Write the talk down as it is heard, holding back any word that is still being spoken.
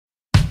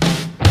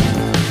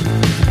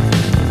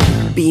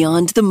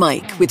Beyond the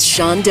Mic with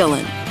Sean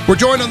Dillon. We're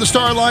joined on the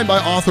star line by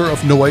author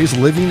of Noise,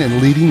 Living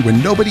and Leading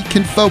When Nobody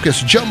Can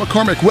Focus, Joe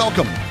McCormack.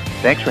 Welcome.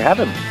 Thanks for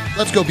having me.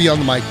 Let's go beyond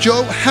the mic.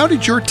 Joe, how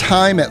did your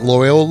time at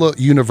Loyola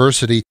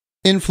University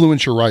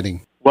influence your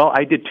writing? Well,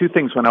 I did two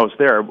things when I was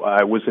there.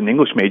 I was an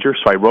English major,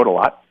 so I wrote a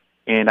lot.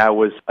 And I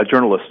was a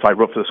journalist, so I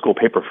wrote for the school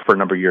paper for a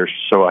number of years.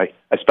 So I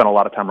spent a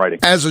lot of time writing.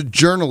 As a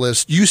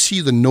journalist, you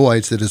see the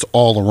noise that is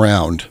all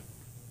around.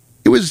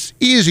 It was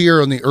easier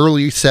in the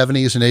early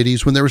 70s and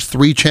 80s when there was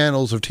 3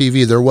 channels of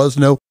TV. There was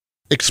no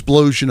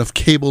explosion of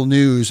cable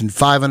news and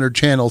 500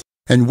 channels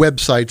and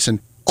websites and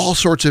all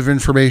sorts of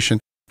information.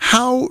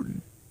 How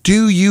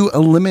do you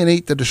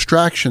eliminate the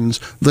distractions,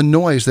 the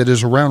noise that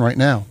is around right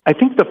now? I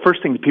think the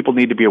first thing that people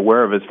need to be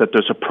aware of is that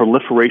there's a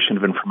proliferation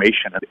of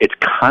information. It's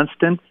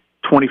constant,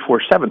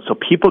 24/7, so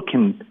people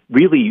can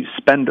really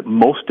spend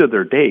most of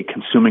their day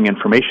consuming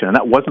information, and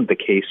that wasn't the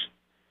case,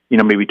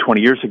 maybe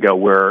 20 years ago,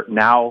 where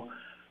now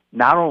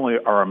not only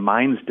are our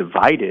minds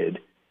divided,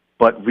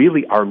 but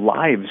really our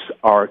lives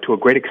are, to a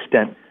great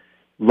extent,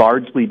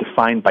 largely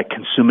defined by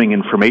consuming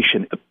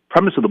information. The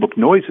premise of the book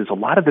Noise is a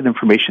lot of that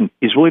information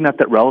is really not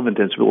that relevant,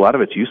 and a lot of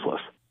it's useless.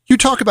 You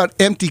talk about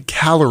empty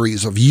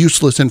calories of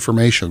useless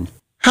information.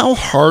 How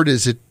hard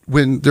is it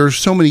when there's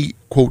so many,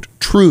 quote,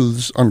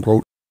 truths,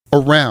 unquote,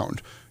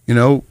 around?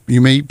 You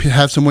may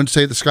have someone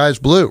say the sky is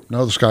blue.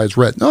 No, the sky is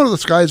red. No, the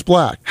sky is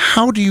black.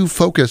 How do you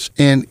focus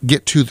and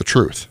get to the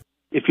truth?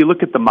 If you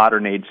look at the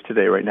modern age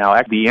today right now,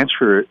 the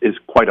answer is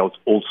quite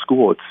old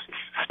school. It's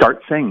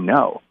start saying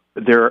no.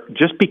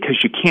 Just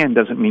because you can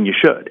doesn't mean you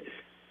should.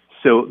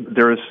 So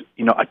there's,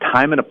 a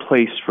time and a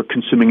place for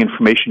consuming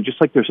information,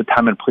 just like there's a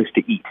time and a place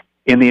to eat.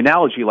 In the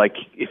analogy, like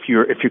if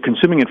you're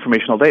consuming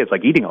information all day, it's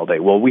like eating all day.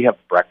 Well, we have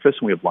breakfast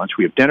and we have lunch,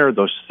 we have dinner.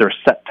 There are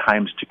set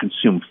times to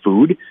consume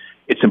food.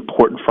 It's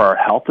important for our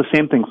health. The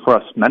same thing for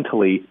us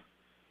mentally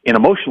and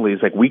emotionally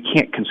is like we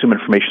can't consume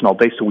information all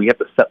day, so we have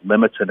to set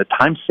limits and at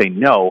times say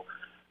no.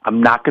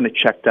 I'm not going to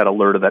check that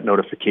alert or that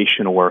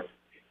notification, or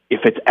if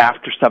it's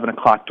after 7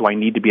 o'clock, do I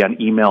need to be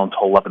on email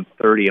until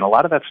 11:30? And a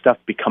lot of that stuff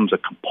becomes a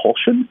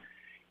compulsion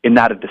and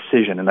not a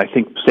decision. And I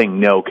think saying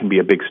no can be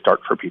a big start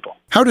for people.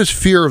 How does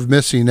fear of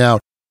missing out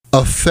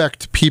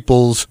affect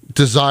people's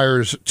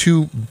desires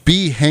to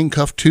be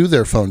handcuffed to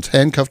their phones,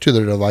 handcuffed to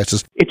their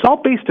devices? It's all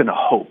based in a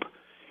hope.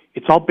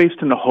 It's all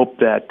based in the hope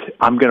that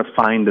I'm going to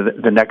find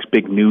the next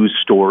big news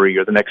story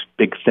or the next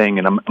big thing,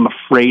 and I'm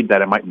afraid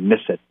that I might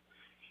miss it.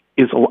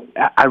 Is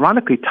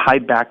ironically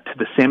tied back to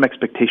the same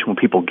expectation when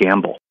people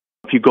gamble.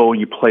 If you go and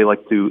you play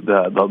like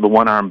the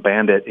one-armed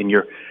bandit, and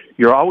you're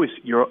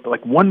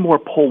like one more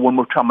pull, one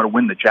more try, I'm going to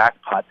win the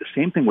jackpot. The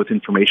same thing with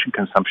information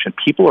consumption.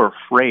 People are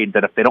afraid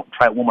that if they don't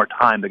try it one more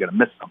time, they're going to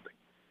miss something.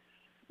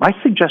 My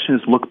suggestion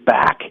is look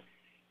back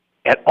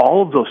at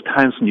all of those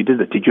times when you did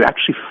it. Did you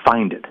actually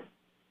find it?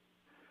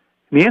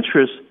 And the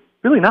answer is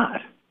really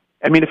not.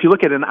 I mean, if you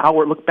look at an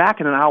hour, look back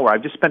in an hour.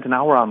 I've just spent an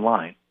hour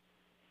online.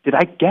 Did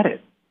I get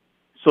it?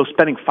 So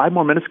spending 5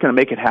 more minutes going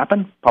to make it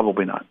happen?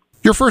 Probably not.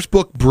 Your first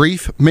book,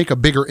 Brief, Make a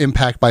Bigger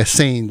Impact by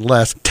Saying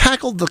Less,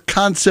 tackled the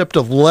concept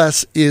of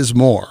less is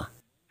more.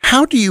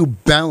 How do you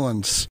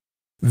balance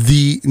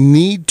the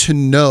need to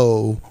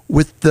know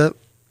with the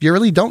you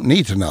really don't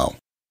need to know?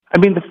 I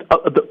mean,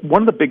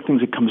 one of the big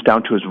things it comes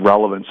down to is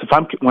relevance.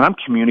 When I'm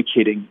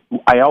communicating,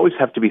 I always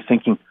have to be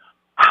thinking,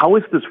 how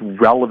is this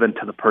relevant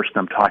to the person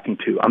I'm talking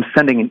to? I'm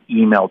sending an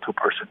email to a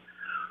person.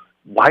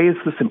 Why is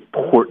this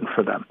important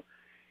for them?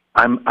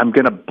 I'm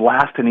going to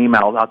blast an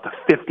email out to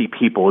 50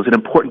 people. Is it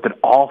important that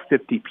all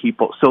 50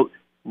 people? So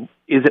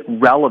is it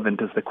relevant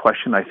is the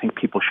question I think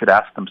people should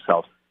ask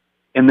themselves.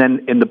 And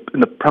then in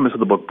the premise of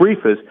the book Brief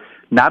is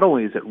not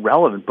only is it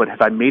relevant, but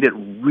have I made it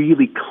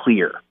really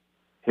clear?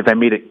 Have I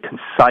made it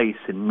concise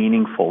and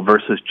meaningful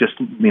versus just,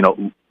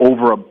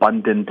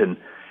 overabundant and,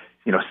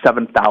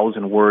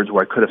 7,000 words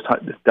where I could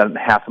have done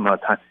half the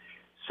amount of time?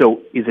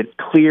 So is it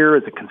clear?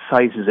 Is it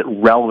concise? Is it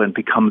relevant?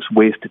 Becomes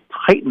ways to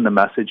tighten the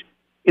message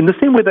in the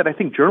same way that I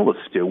think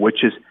journalists do,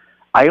 which is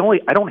I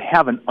don't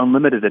have an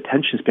unlimited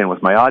attention span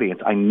with my audience.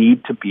 I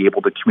need to be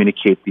able to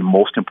communicate the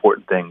most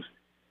important things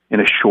in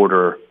a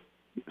shorter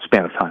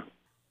span of time.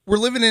 We're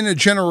living in a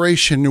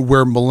generation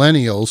where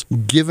millennials,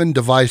 given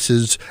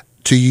devices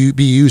to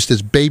be used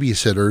as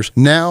babysitters,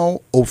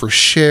 now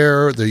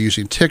overshare. They're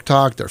using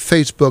TikTok, their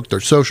Facebook, their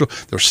social,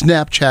 their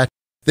Snapchat.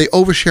 They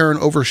overshare and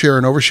overshare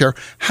and overshare.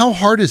 How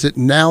hard is it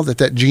now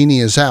that genie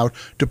is out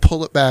to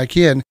pull it back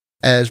in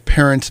as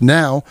parents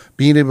now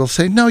being able to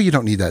say, no, you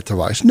don't need that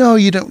device. No,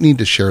 you don't need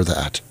to share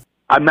that.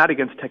 I'm not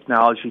against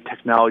technology.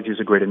 Technology is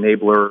a great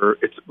enabler.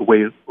 It's a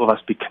way of us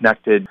be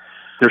connected.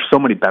 There's so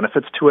many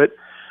benefits to it.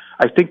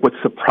 I think what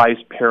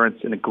surprised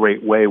parents in a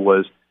great way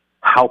was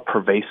how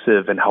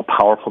pervasive and how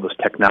powerful this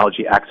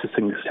technology,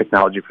 accessing this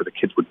technology for the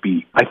kids would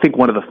be. I think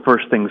one of the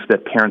first things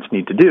that parents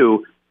need to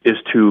do is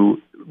to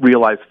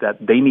realize that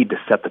they need to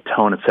set the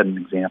tone and set an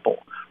example.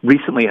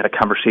 Recently I had a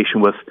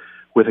conversation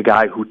with a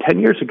guy who 10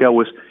 years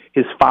ago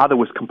his father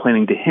was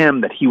complaining to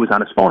him that he was on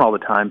his phone all the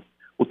time.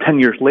 Well, 10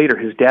 years later,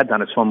 his dad's on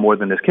his phone more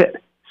than his kid.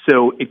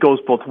 So it goes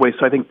both ways.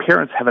 So I think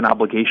parents have an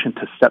obligation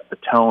to set the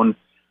tone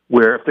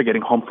where if they're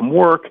getting home from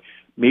work,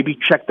 maybe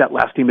check that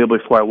last email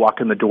before I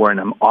walk in the door and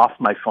I'm off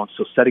my phone.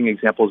 So setting an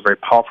example is very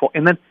powerful.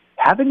 And then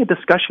having a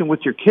discussion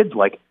with your kids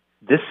like,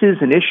 this is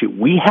an issue.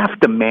 We have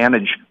to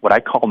manage what I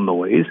call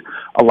noise,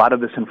 a lot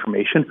of this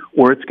information,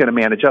 or it's going to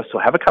manage us. So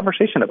have a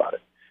conversation about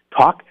it.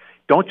 Talk.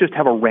 Don't just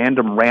have a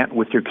random rant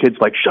with your kids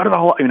like, shut it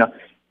all up.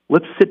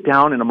 Let's sit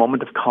down in a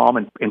moment of calm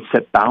and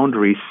set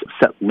boundaries,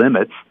 set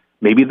limits.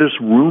 Maybe there's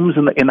rooms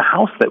in the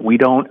house that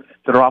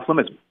are off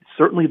limits.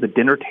 Certainly the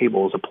dinner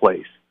table is a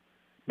place.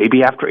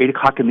 Maybe after 8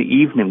 o'clock in the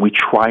evening, we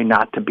try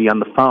not to be on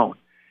the phone.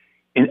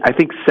 And I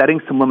think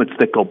setting some limits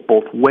that go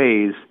both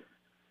ways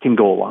can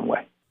go a long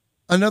way.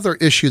 Another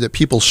issue that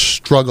people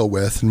struggle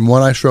with, and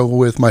one I struggle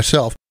with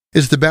myself,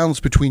 is the balance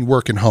between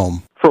work and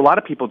home. For a lot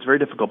of people, it's very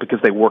difficult because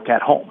they work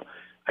at home.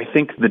 I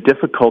think the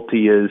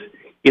difficulty is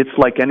it's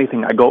like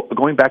anything.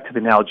 Going back to the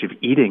analogy of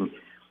eating,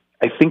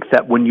 I think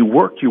that when you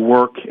work,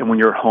 and when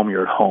you're at home,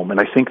 you're at home. And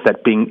I think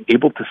that being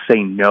able to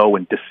say no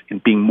and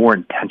being more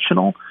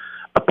intentional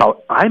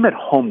about I'm at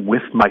home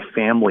with my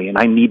family and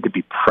I need to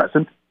be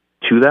present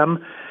to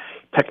them.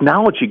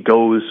 Technology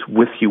goes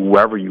with you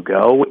wherever you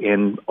go,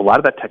 and a lot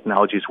of that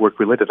technology is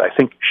work-related. I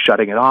think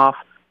shutting it off,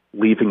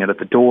 leaving it at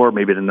the door,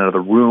 maybe in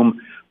another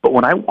room. But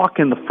when I walk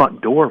in the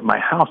front door of my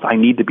house, I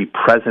need to be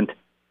present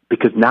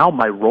because now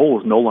my role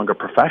is no longer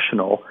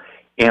professional.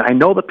 And I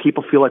know that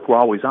people feel like we're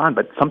always on,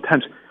 but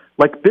sometimes,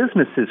 like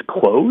businesses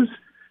close,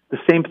 the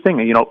same thing.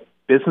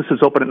 Businesses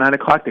open at 9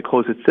 o'clock, they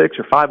close at 6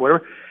 or 5,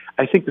 whatever.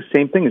 I think the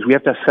same thing is we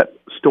have to set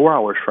store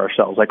hours for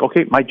ourselves. Like,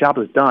 okay, my job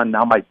is done.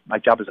 Now my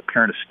job as a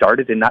parent has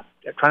started, and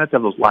try not to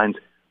have those lines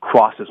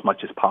cross as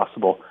much as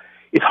possible.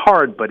 It's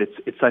hard, but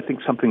it's I think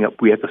something that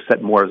we have to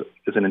set more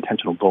as an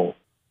intentional goal.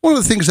 One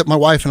of the things that my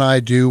wife and I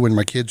do when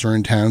my kids are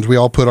in town is we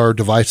all put our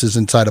devices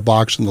inside a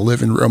box in the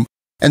living room.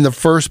 And the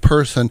first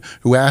person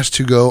who asks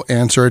to go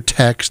answer a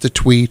text, a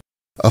tweet,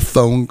 a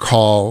phone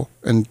call,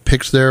 and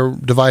picks their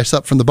device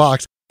up from the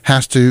box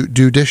has to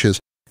do dishes.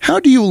 How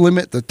do you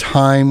limit the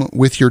time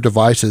with your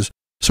devices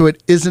so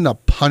it isn't a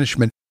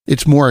punishment?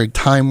 It's more a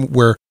time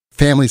where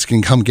families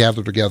can come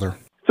gather together.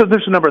 So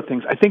there's a number of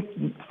things. I think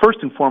first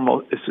and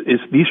foremost is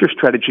these are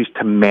strategies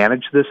to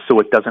manage this so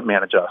it doesn't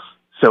manage us.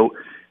 So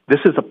this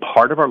is a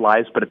part of our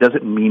lives, but it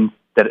doesn't mean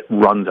that it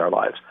runs our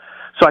lives.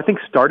 So I think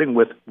starting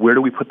with where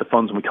do we put the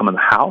phones when we come in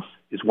the house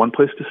is one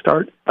place to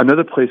start.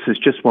 Another place is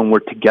just when we're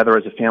together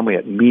as a family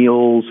at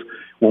meals,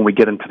 when we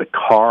get into the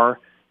car,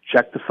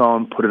 check the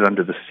phone, put it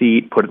under the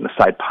seat, put it in the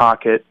side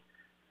pocket.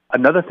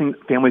 Another thing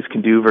families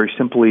can do very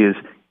simply is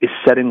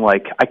setting,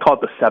 like, I call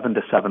it the 7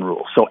 to 7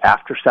 rule. So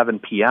after 7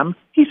 p.m.,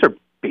 these are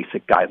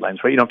basic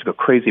guidelines, right? You don't have to go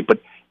crazy, but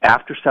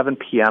after 7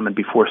 p.m. and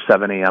before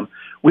 7 a.m.,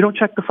 we don't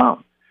check the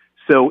phone.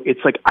 So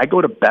it's like I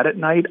go to bed at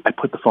night, I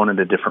put the phone in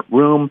a different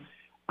room,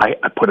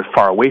 I put it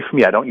far away from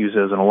me, I don't use it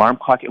as an alarm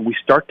clock, and we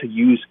start to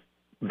use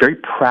very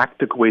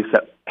practical ways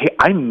that, hey,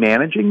 I'm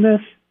managing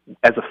this.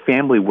 As a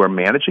family, we're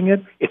managing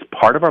it. It's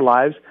part of our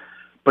lives,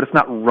 but it's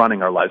not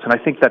running our lives. And I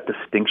think that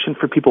distinction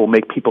for people will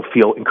make people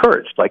feel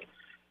encouraged. Like,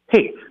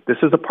 hey, this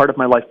is a part of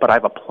my life, but I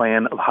have a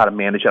plan of how to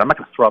manage it. I'm not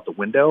going to throw out the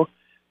window,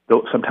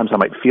 though sometimes I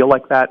might feel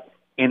like that.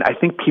 And I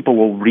think people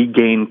will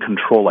regain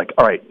control. Like,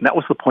 all right, and that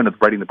was the point of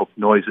writing the book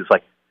Noise, is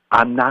like,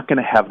 I'm not going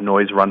to have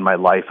noise run my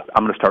life.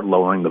 I'm going to start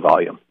lowering the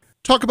volume.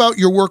 Talk about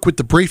your work with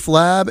the Brief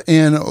Lab,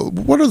 and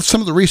what are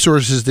some of the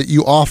resources that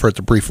you offer at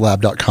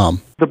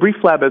thebrieflab.com? The Brief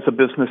Lab is a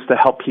business to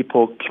help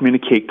people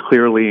communicate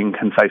clearly and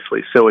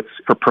concisely. So it's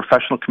for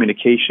professional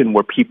communication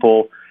where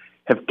people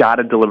have got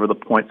to deliver the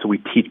point. So we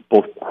teach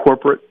both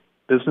corporate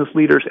business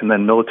leaders and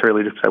then military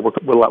leaders, because I work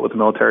a lot with the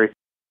military,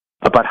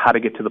 about how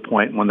to get to the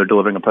point when they're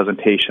delivering a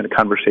presentation, a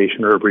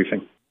conversation, or a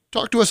briefing.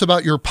 Talk to us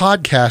about your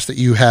podcast that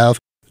you have,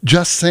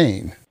 Just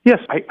Saying. Yes,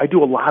 I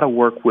do a lot of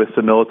work with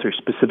the military,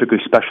 specifically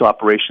special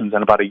operations,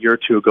 and about a year or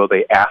two ago,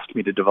 they asked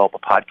me to develop a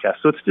podcast.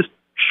 So it's just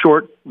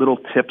short little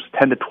tips,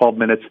 10 to 12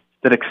 minutes,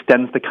 that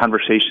extends the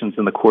conversations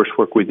and the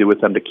coursework we do with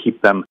them to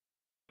keep them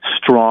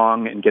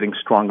strong and getting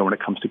stronger when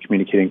it comes to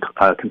communicating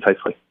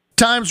concisely.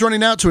 Time's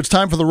running out, so it's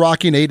time for the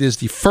Rocky Nate. It is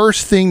the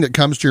first thing that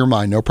comes to your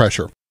mind, no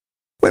pressure.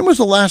 When was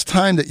the last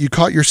time that you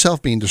caught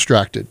yourself being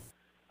distracted?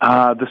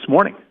 This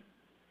morning.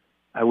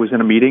 I was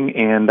in a meeting,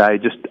 and I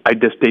just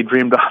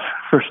daydreamed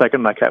for a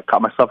second, and I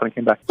caught myself, and I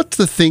came back. What's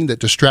the thing that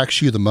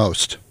distracts you the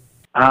most?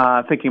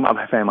 Thinking about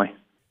my family.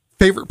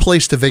 Favorite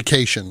place to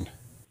vacation?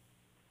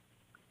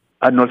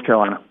 North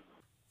Carolina.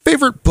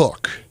 Favorite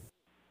book?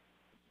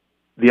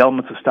 The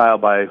Elements of Style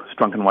by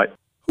Strunk and White.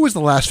 Who was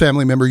the last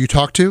family member you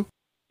talked to?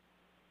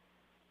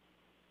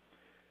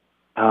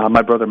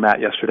 My brother Matt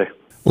yesterday.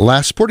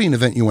 Last sporting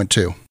event you went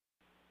to?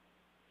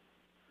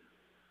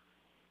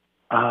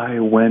 I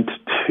went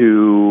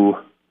to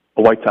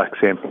a White Sox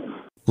game.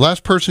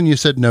 Last person you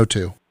said no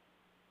to?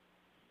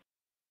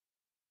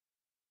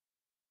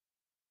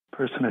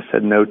 Person I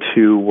said no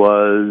to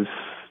was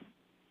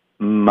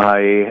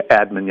my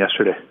admin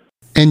yesterday.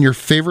 And your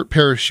favorite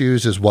pair of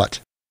shoes is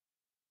what?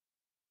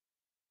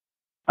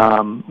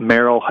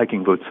 Merrell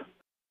hiking boots.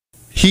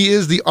 He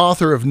is the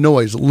author of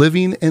Noise,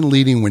 Living and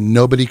Leading When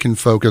Nobody Can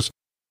Focus.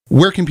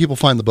 Where can people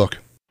find the book?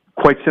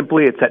 Quite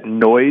simply, it's at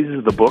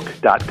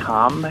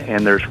noisethebook.com,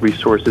 and there's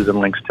resources and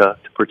links to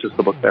purchase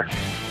the book there.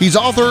 He's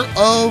author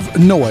of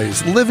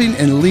Noise, Living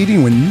and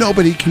Leading When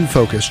Nobody Can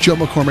Focus. Joe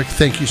McCormack,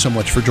 thank you so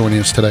much for joining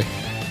us today.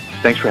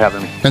 Thanks for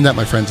having me. And that,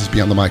 my friends, is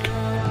Beyond the Mic.